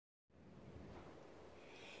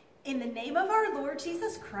In the name of our Lord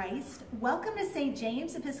Jesus Christ, welcome to St.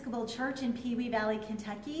 James Episcopal Church in Pee Wee Valley,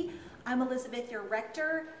 Kentucky. I'm Elizabeth, your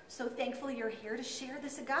rector, so thankful you're here to share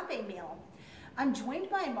this agape meal. I'm joined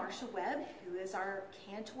by Marsha Webb, who is our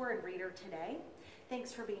cantor and reader today.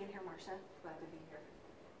 Thanks for being here, Marsha. Glad to be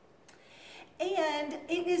here. And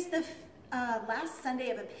it is the last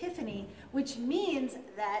Sunday of Epiphany, which means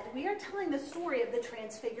that we are telling the story of the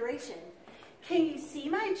Transfiguration. Can you see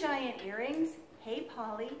my giant earrings? Hey,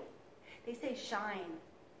 Polly. They say shine.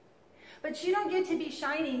 But you don't get to be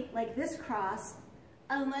shiny like this cross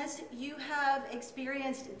unless you have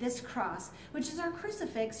experienced this cross, which is our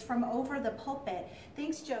crucifix from over the pulpit.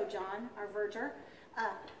 Thanks, Joe John, our verger,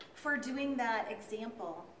 for doing that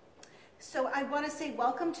example. So I want to say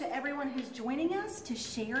welcome to everyone who's joining us to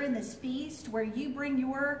share in this feast where you bring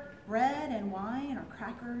your bread and wine or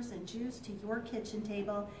crackers and juice to your kitchen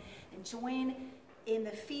table and join in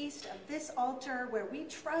the feast of this altar where we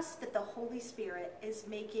trust that the Holy Spirit is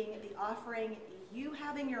making the offering you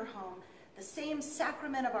have in your home the same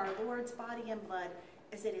sacrament of our Lord's body and blood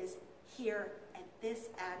as it is here at this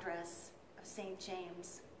address of St.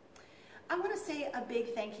 James. I want to say a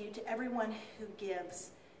big thank you to everyone who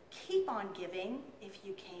gives. Keep on giving if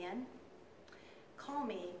you can. Call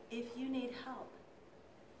me if you need help.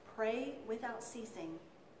 Pray without ceasing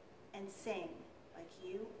and sing like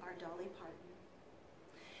you are Dolly Parton.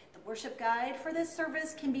 The worship guide for this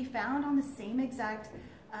service can be found on the same exact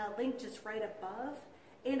link just right above.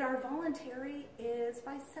 And our voluntary is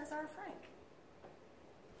by Cesar Frank.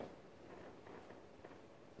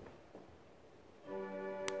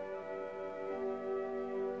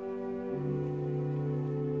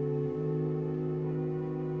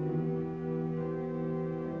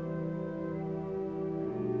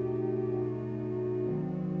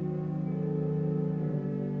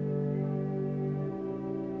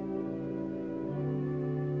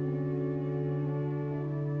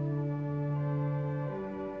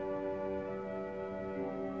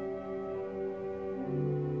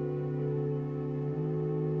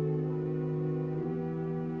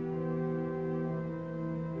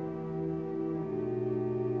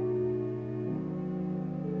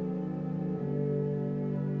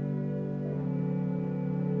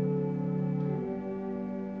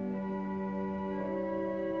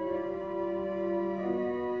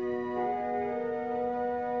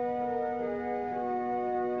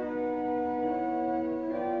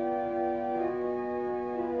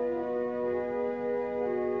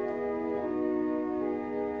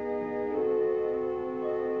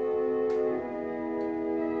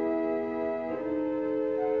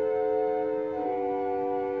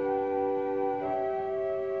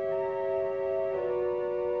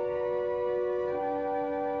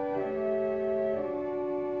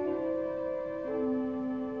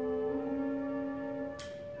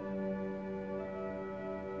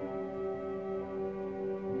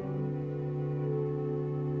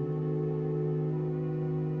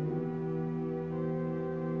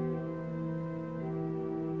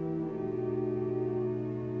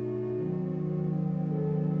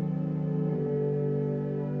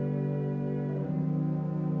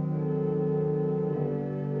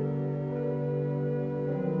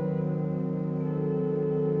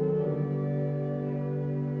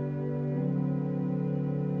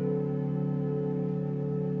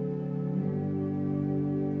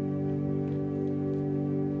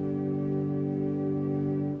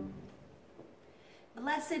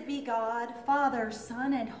 Blessed be God, Father,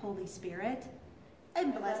 Son, and Holy Spirit,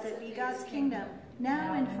 and blessed be God's kingdom,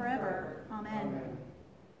 now and forever. Amen.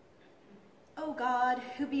 O God,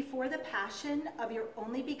 who before the passion of your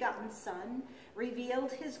only begotten Son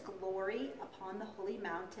revealed his glory upon the holy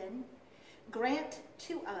mountain, grant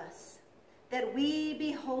to us that we,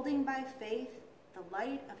 beholding by faith the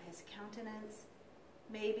light of his countenance,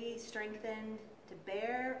 may be strengthened to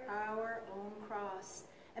bear our own cross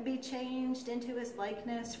and be changed into his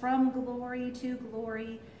likeness from glory to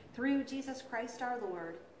glory through Jesus Christ our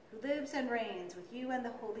Lord, who lives and reigns with you and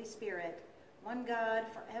the Holy Spirit, one God,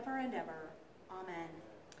 forever and ever. Amen.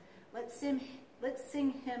 Let's sing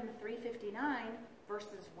hymn 359,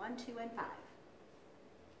 verses 1, 2, and 5.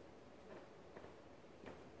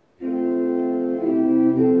 Oh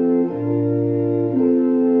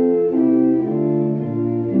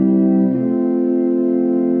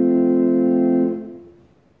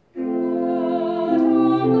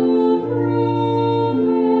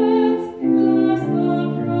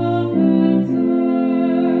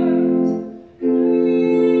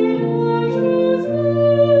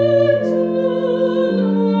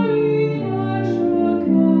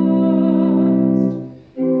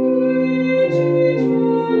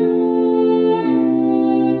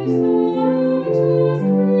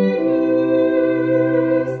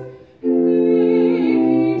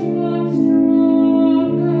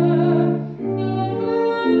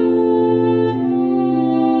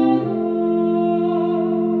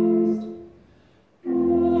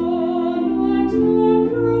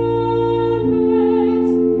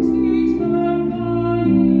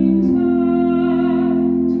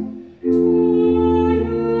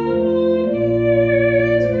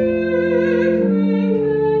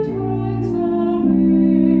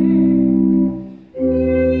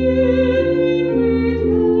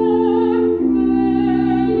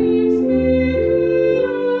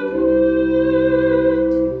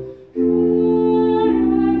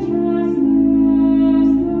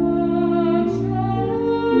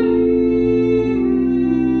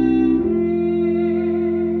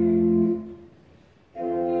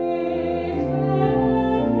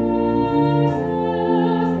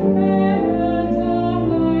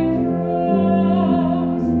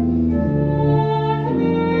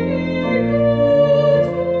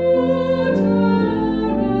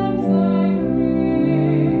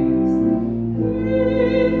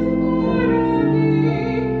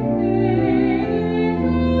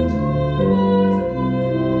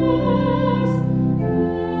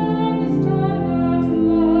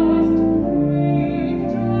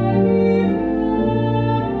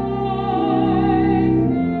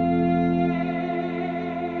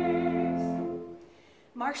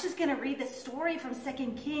Marsha's going to read the story from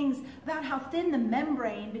 2 Kings about how thin the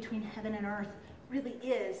membrane between heaven and earth really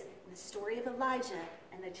is in the story of Elijah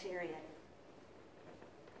and the chariot.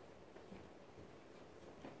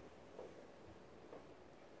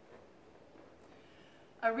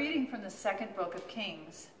 A reading from the second book of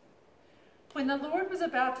Kings. When the Lord was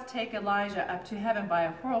about to take Elijah up to heaven by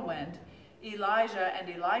a whirlwind, Elijah and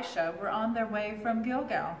Elisha were on their way from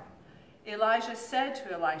Gilgal. Elijah said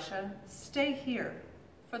to Elisha, "Stay here,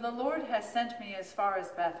 for the Lord has sent me as far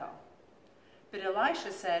as Bethel." But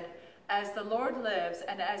Elisha said, "As the Lord lives,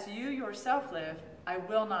 and as you yourself live, I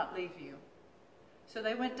will not leave you." So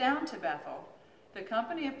they went down to Bethel. The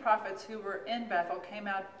company of prophets who were in Bethel came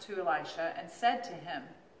out to Elisha and said to him,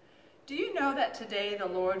 "Do you know that today the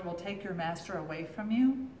Lord will take your master away from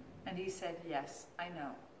you?" And he said, "Yes, I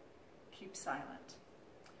know. Keep silent."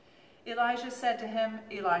 Elijah said to him,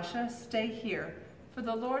 "Elisha, stay here, for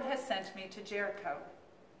the Lord has sent me to Jericho."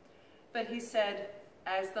 But he said,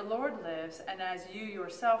 "As the Lord lives, and as you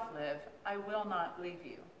yourself live, I will not leave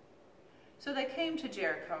you." So they came to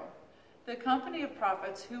Jericho. The company of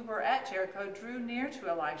prophets who were at Jericho drew near to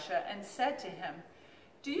Elisha and said to him,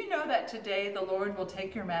 "Do you know that today the Lord will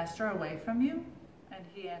take your master away from you?" And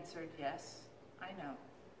he answered, "Yes, I know.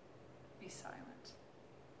 Be silent."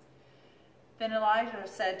 Then Elijah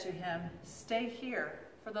said to him, "Stay here,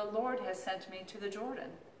 for the Lord has sent me to the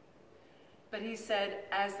Jordan." But he said,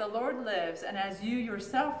 "As the Lord lives, and as you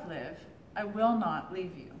yourself live, I will not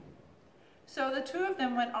leave you." So the two of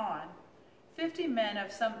them went on. 50 men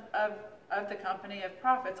of the company of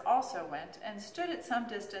prophets also went and stood at some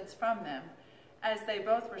distance from them, as they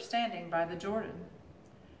both were standing by the Jordan.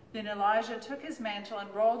 Then Elijah took his mantle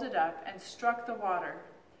and rolled it up and struck the water.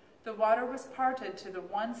 The water was parted to the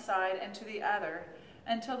one side and to the other,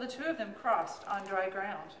 until the two of them crossed on dry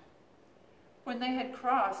ground. When they had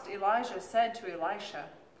crossed, Elijah said to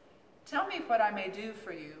Elisha, "Tell me what I may do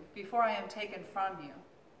for you before I am taken from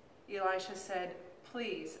you." Elisha said,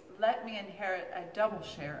 "Please, let me inherit a double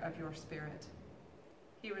share of your spirit."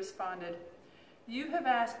 He responded, "You have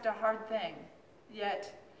asked a hard thing,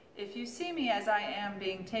 yet if you see me as I am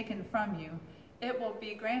being taken from you, it will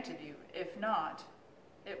be granted you. If not,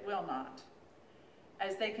 it will not."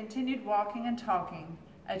 As they continued walking and talking,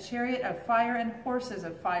 a chariot of fire and horses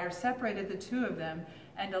of fire separated the two of them,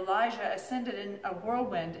 and Elijah ascended in a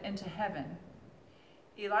whirlwind into heaven.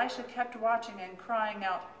 Elisha kept watching and crying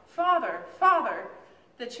out, "Father, Father,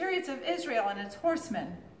 the chariots of Israel and its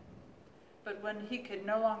horsemen." But when he could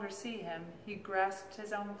no longer see him, he grasped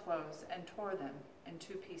his own clothes and tore them in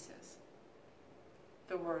 2 pieces.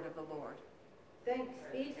 The word of the Lord. Thanks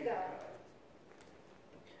be to God.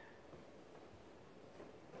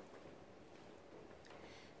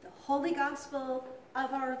 The Holy Gospel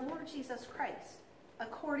of our Lord Jesus Christ,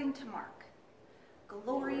 according to Mark.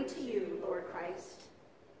 Glory to you, Lord Christ.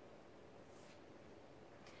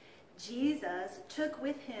 Jesus took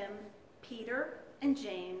with him Peter and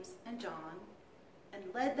James and John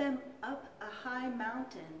and led them up a high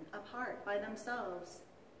mountain apart by themselves.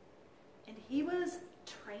 And he was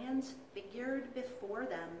transfigured before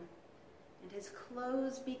them, and his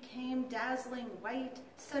clothes became dazzling white,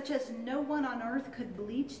 such as no one on earth could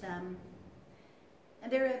bleach them.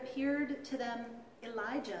 And there appeared to them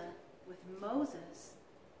Elijah with Moses,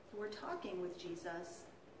 who were talking with Jesus.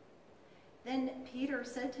 Then Peter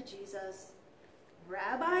said to Jesus,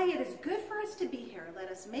 "Rabbi, it is good for us to be here. Let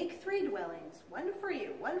us make 3 dwellings, one for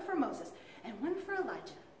you, one for Moses, and one for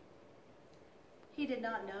Elijah." He did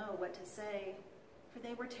not know what to say, for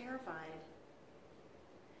they were terrified.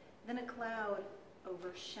 Then a cloud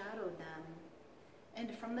overshadowed them,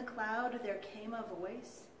 and from the cloud there came a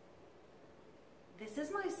voice, "This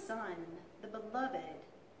is my son, the beloved.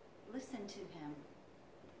 Listen to him."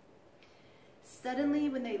 Suddenly,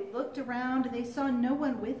 when they looked around, they saw no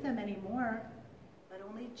one with them anymore, but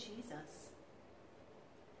only Jesus.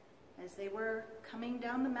 As they were coming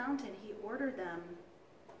down the mountain, he ordered them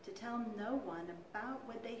to tell no one about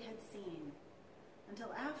what they had seen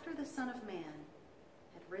until after the Son of Man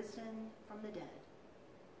had risen from the dead.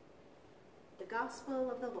 The Gospel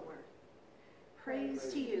of the Lord.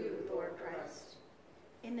 Praise to you, Lord Christ.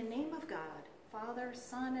 In the name of God, Father,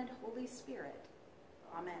 Son, and Holy Spirit.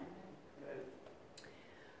 Amen.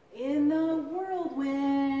 In the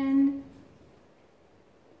whirlwind,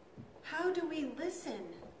 how do we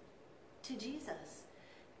listen to Jesus?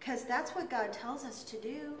 Because that's what God tells us to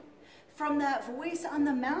do. From that voice on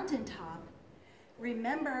the mountaintop,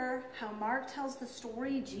 remember how Mark tells the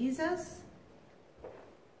story, Jesus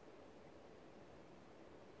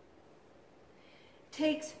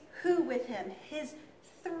takes who with him? His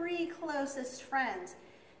 3 closest friends,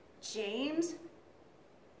 James,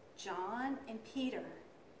 John and Peter.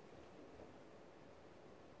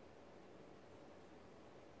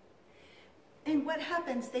 And what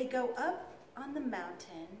happens? They go up on the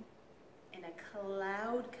mountain, and a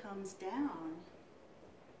cloud comes down.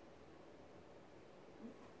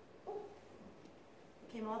 Oh,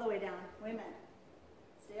 it came all the way down. Wait a minute.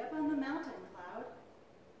 Stay up on the mountain, cloud.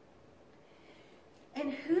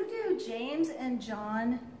 And who do James and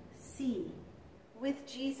John see with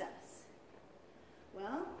Jesus?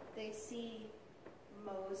 Well, they see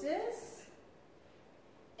Moses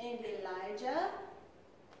and Elijah.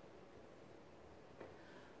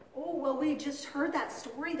 Oh, well, we just heard that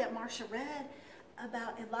story that Marsha read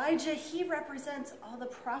about Elijah. He represents all the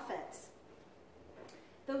prophets.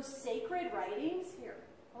 Those sacred writings, here,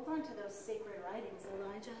 hold on to those sacred writings,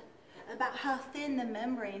 Elijah, about how thin the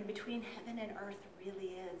membrane between heaven and earth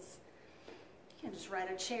really is. You can just ride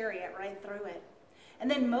a chariot right through it.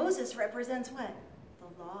 And then Moses represents what?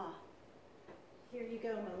 The law. Here you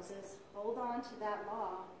go, Moses. Hold on to that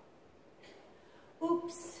law.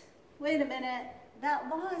 Oops, wait a minute. That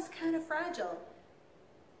law is kind of fragile.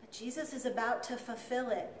 But Jesus is about to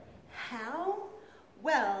fulfill it. How?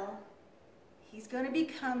 Well, he's going to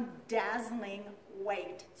become dazzling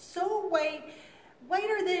white. So white,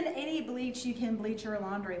 whiter than any bleach you can bleach your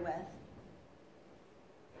laundry with.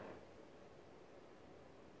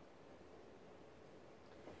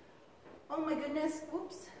 Oh my goodness,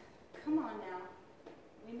 oops, come on now.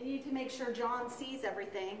 We need to make sure John sees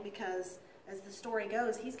everything because as the story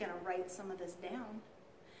goes, he's going to write some of this down.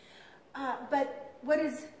 But what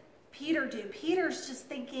does Peter do? Peter's just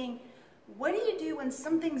thinking, what do you do when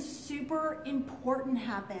something super important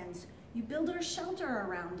happens? You build a shelter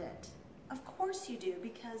around it. Of course you do,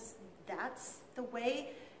 because that's the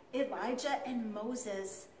way Elijah and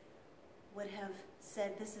Moses would have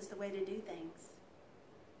said this is the way to do things.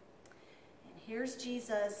 And here's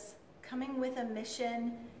Jesus coming with a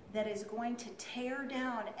mission that is going to tear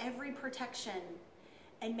down every protection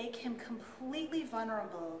and make him completely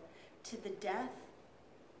vulnerable to the death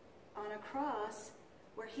on a cross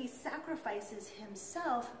where he sacrifices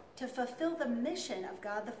himself to fulfill the mission of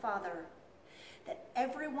God the Father, that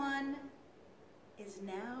everyone is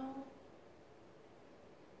now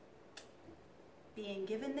being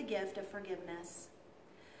given the gift of forgiveness.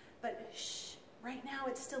 But shh, right now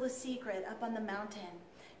it's still a secret up on the mountain.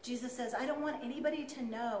 Jesus says, I don't want anybody to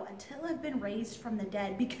know until I've been raised from the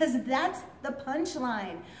dead, because that's the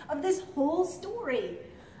punchline of this whole story.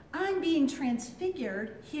 I'm being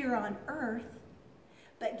transfigured here on earth,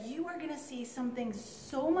 but you are going to see something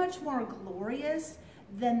so much more glorious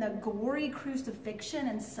than the gory crucifixion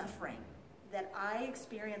and suffering that I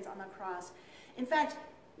experience on the cross. In fact,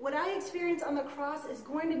 what I experience on the cross is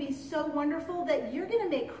going to be so wonderful that you're going to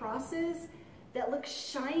make crosses that look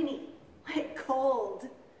shiny, like gold,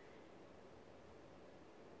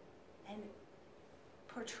 and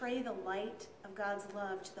portray the light of God's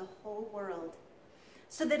love to the whole world,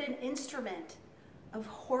 so that an instrument of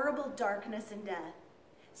horrible darkness and death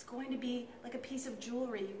is going to be like a piece of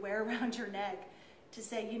jewelry you wear around your neck to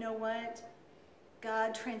say, you know what?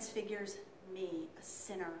 God transfigures me, a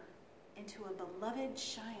sinner, into a beloved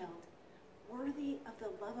child, worthy of the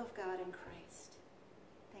love of God in Christ.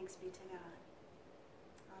 Thanks be to God.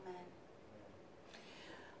 Amen.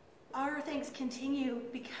 Our thanks continue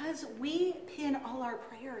because we pin all our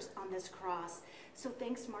prayers on this cross. So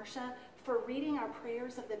thanks, Marsha, for reading our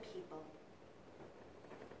prayers of the people.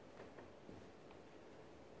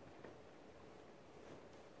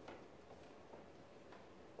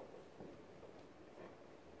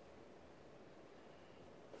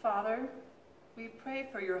 Father, we pray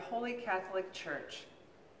for your Holy Catholic Church,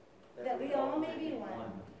 that we all may be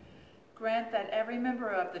one. Grant that every member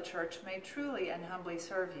of the church may truly and humbly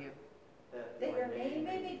serve you. That your name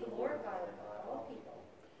may be glorified by all people.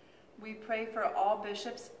 We pray for all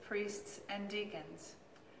bishops, priests, and deacons.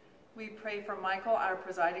 We pray for Michael, our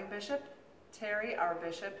presiding bishop, Terry, our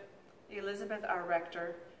bishop, Elizabeth, our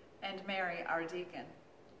rector, and Mary, our deacon.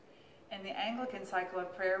 In the Anglican cycle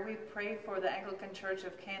of prayer, we pray for the Anglican Church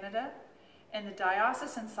of Canada. In the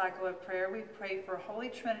diocesan cycle of prayer, we pray for Holy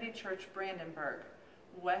Trinity Church Brandenburg,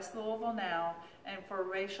 West Louisville Now, and for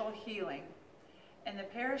racial healing. In the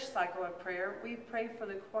parish cycle of prayer, we pray for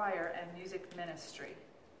the choir and music ministry.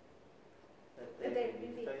 That they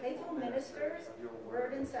be faithful ministers of your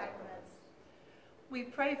word and sacraments. We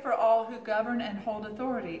pray for all who govern and hold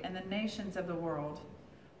authority in the nations of the world.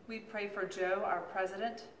 We pray for Joe, our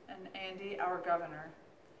president, and Andy, our governor.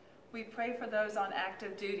 We pray for those on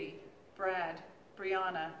active duty, Brad,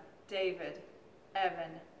 Brianna, David,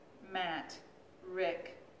 Evan, Matt,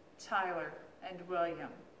 Rick, Tyler, and William.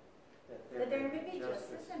 that there may be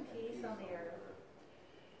justice and peace on the earth.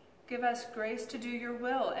 Give us grace to do your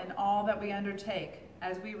will in all that we undertake,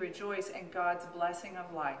 as we rejoice in God's blessing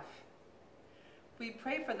of life. We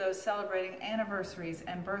pray for those celebrating anniversaries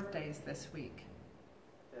and birthdays this week.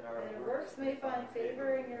 That our works may find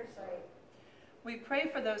favor in your sight. We pray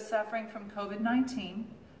for those suffering from COVID-19,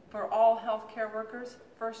 for all healthcare workers,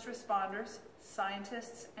 first responders,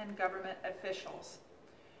 scientists, and government officials.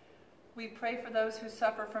 We pray for those who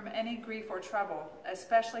suffer from any grief or trouble,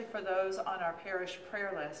 especially for those on our parish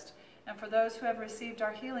prayer list, and for those who have received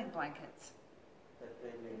our healing blankets. That they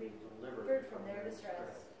may be delivered from their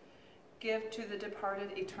distress. Give to the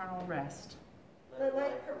departed eternal rest. Let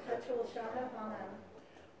light perpetual shine upon them.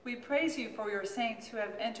 We praise you for your saints who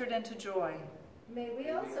have entered into joy. May we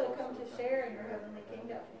also come to share in your heavenly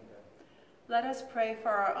kingdom. Let us pray for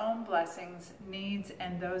our own blessings, needs,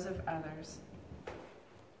 and those of others.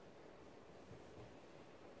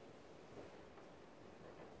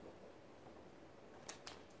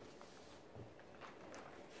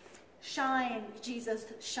 Shine, Jesus,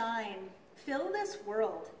 shine. Fill this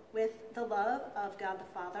world with the love of God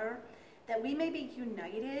the Father, that we may be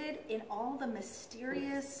united in all the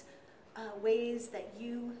mysterious ways that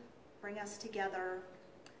you bring us together,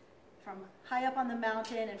 from high up on the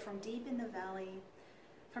mountain and from deep in the valley,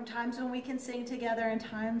 from times when we can sing together and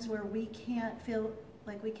times where we can't feel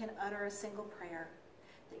like we can utter a single prayer,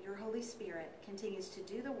 that your Holy Spirit continues to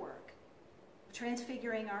do the work of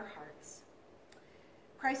transfiguring our hearts.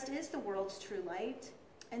 Christ is the world's true light,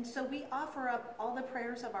 and so we offer up all the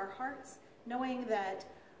prayers of our hearts, knowing that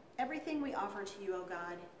everything we offer to you, O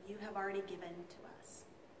God, you have already given to us.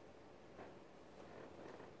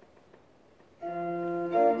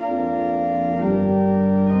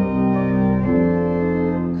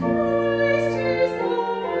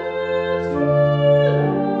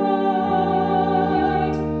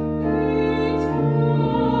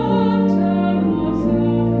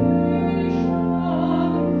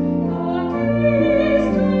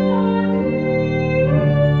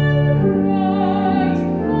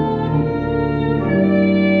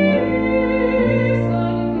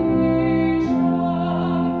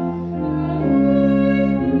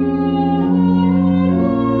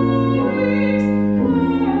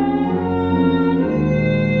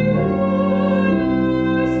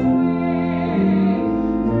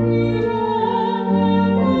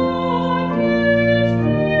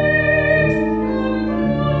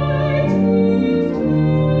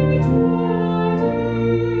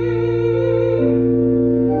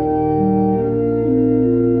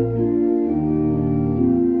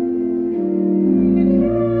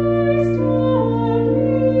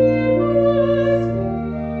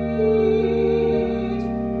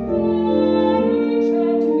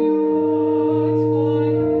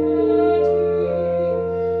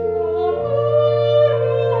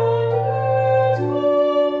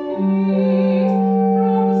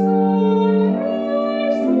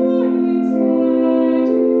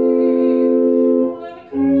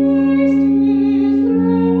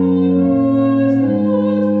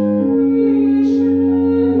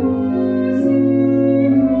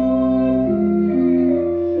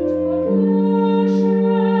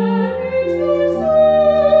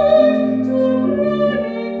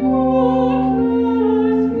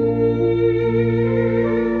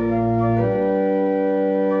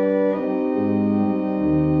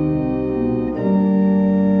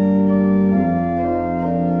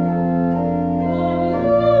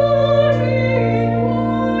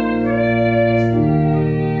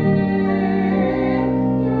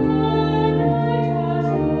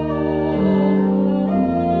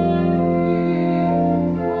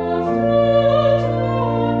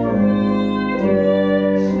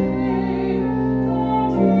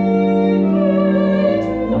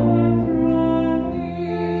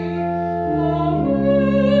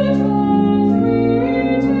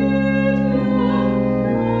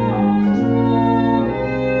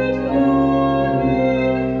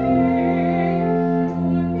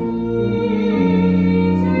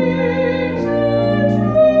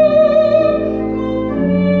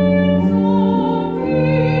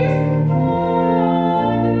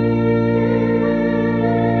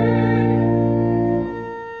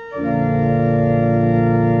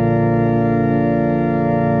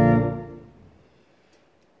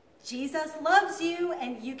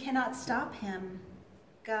 Stop him.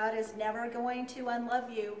 God is never going to unlove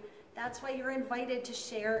you. That's why you're invited to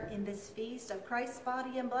share in this feast of Christ's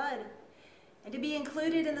body and blood, and to be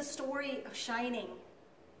included in the story of shining.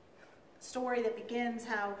 A story that begins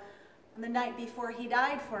how on the night before he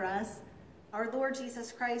died for us, our Lord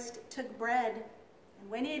Jesus Christ took bread And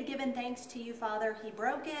when he had given thanks to you, Father, he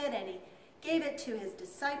broke it and he gave it to his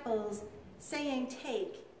disciples, saying,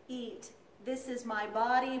 "Take, eat. This is my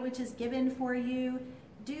body, which is given for you.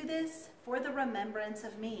 Do this for the remembrance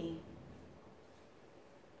of me."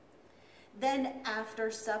 Then after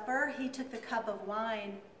supper, he took the cup of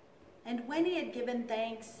wine, and when he had given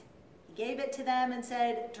thanks, he gave it to them and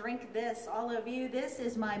said, "Drink this, all of you. This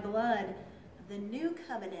is my blood of the new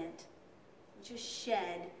covenant, which is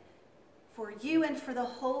shed for you and for the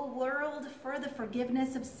whole world for the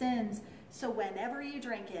forgiveness of sins. So whenever you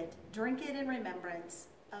drink it in remembrance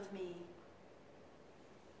of me."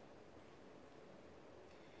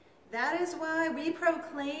 That is why we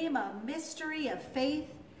proclaim a mystery of faith,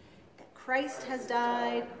 that Christ has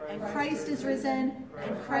died, and Christ is risen,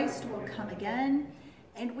 and Christ will come again.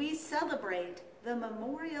 And we celebrate the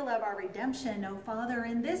memorial of our redemption, O Father,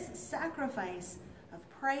 in this sacrifice of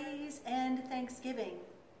praise and thanksgiving.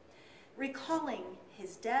 Recalling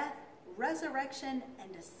his death, resurrection,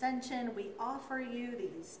 and ascension, we offer you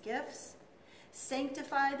these gifts.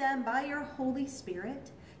 Sanctify them by your Holy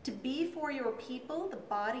Spirit, to be for your people the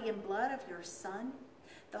body and blood of your Son,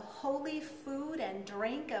 the holy food and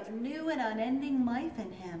drink of new and unending life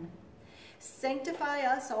in him. Sanctify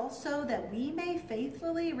us also, that we may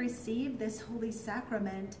faithfully receive this holy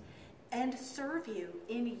sacrament and serve you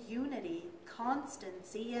in unity,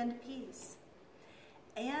 constancy, and peace.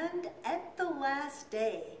 And at the last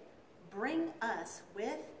day, bring us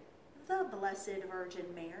with the Blessed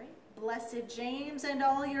Virgin Mary, Blessed James, and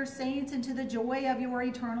all your saints into the joy of your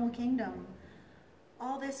eternal kingdom.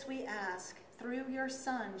 All this we ask through your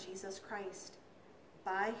Son, Jesus Christ,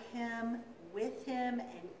 by him, with him,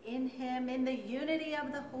 and in him, in the unity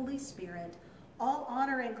of the Holy Spirit. All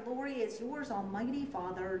honor and glory is yours, Almighty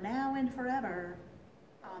Father, now and forever.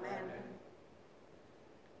 Amen.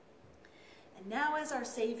 And now, as our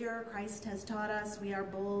Savior Christ has taught us, we are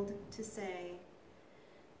bold to say,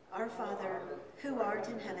 "Our Father, who art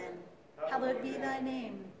in heaven, hallowed be thy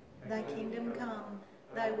name. Thy kingdom come,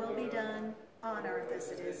 thy will be done, on earth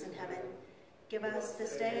as it is in heaven. Give us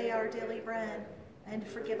this day our daily bread, and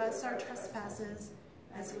forgive us our trespasses,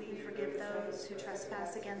 as we forgive those who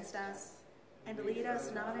trespass against us. And lead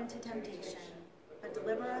us not into temptation, but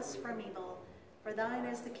deliver us from evil. For thine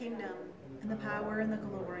is the kingdom, and the power, and the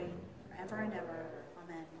glory, forever and ever.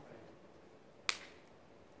 Amen."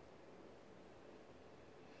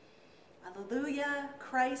 Alleluia,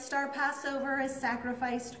 Christ our Passover is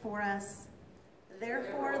sacrificed for us.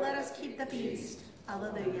 Therefore let us keep the feast.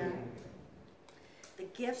 Alleluia. The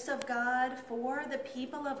gifts of God for the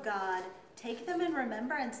people of God, take them in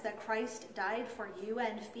remembrance that Christ died for you,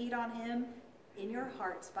 and feed on him in your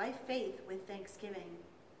hearts by faith with thanksgiving.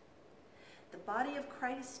 The body of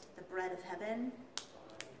Christ, the bread of heaven.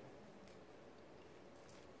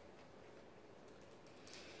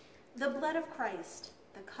 The blood of Christ,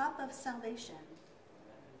 the cup of salvation.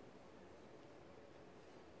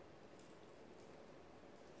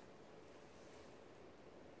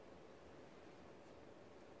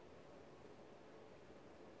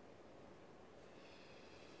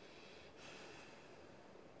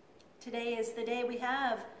 Today is the day we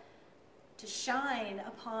have to shine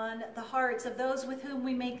upon the hearts of those with whom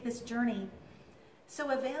we make this journey. So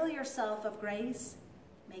avail yourself of grace,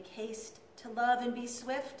 make haste to love, and be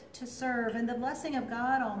swift to serve. And the blessing of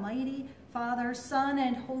God Almighty, Father, Son,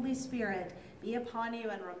 and Holy Spirit be upon you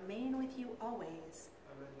and remain with you always.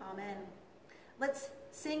 Amen. Let's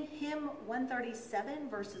sing hymn 137,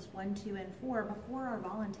 verses 1, 2, and 4 before our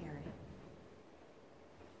voluntary.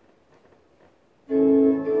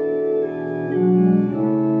 Thank you.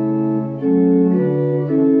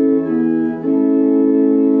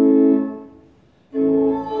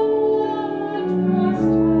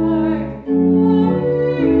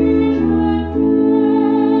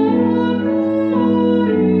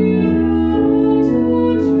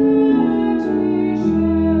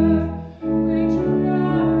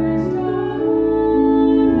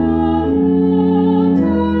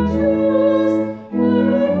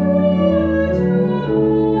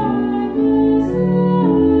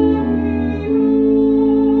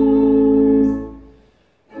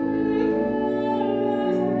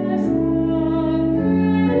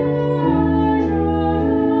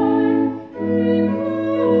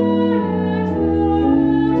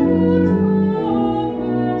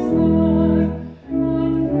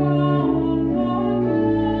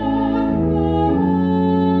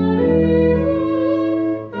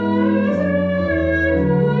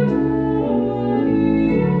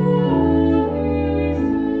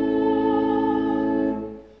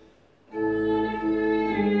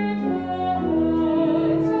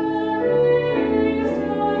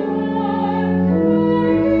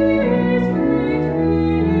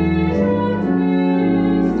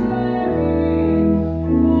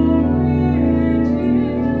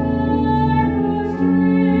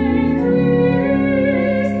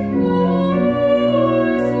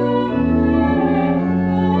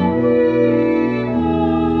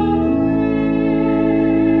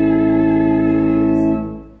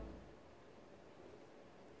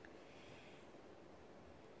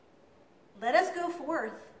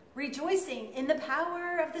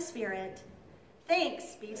 the Spirit.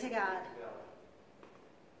 Thanks be to God.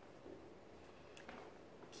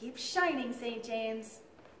 Keep shining, St. James.